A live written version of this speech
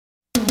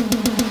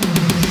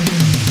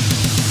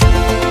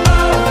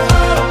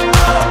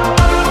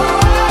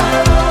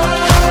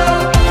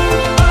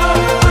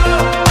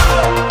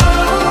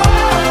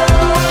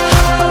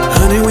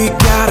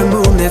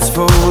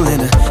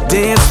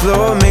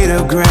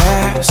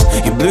past.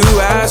 Your blue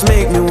eyes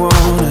make me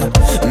wanna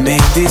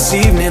make this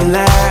evening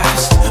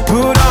last.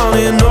 Put on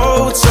an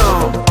old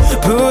song,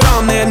 put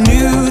on that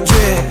new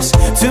dress.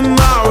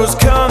 Tomorrow's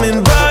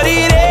coming but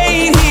it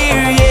ain't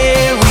here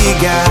yet. We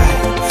got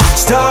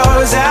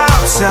stars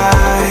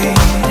outside,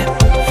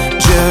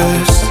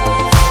 just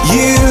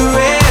you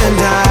and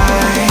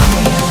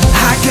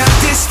I got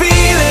this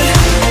feeling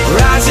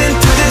rising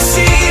through the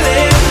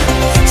ceiling,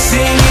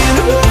 singing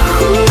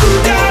ooh,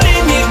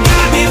 darling, you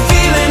got me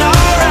feeling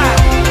alright.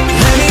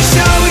 Let me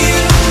show you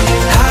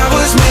I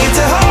was made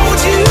to hold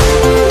you.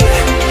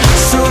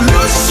 So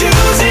loose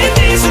shoes and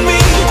dance with me,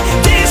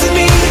 dance with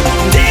me,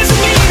 dance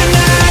with me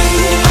tonight.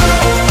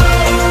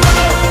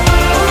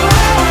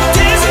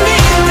 Dance with me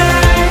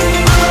tonight.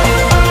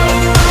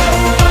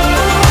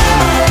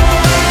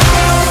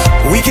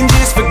 We can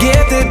just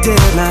forget the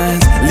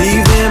deadlines,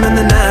 leave them in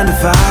the 9 to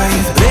 5.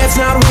 Let's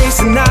not waste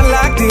a night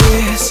like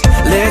this,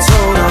 let's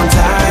hold on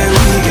tight.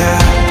 We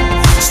got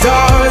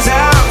stars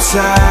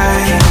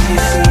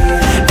outside.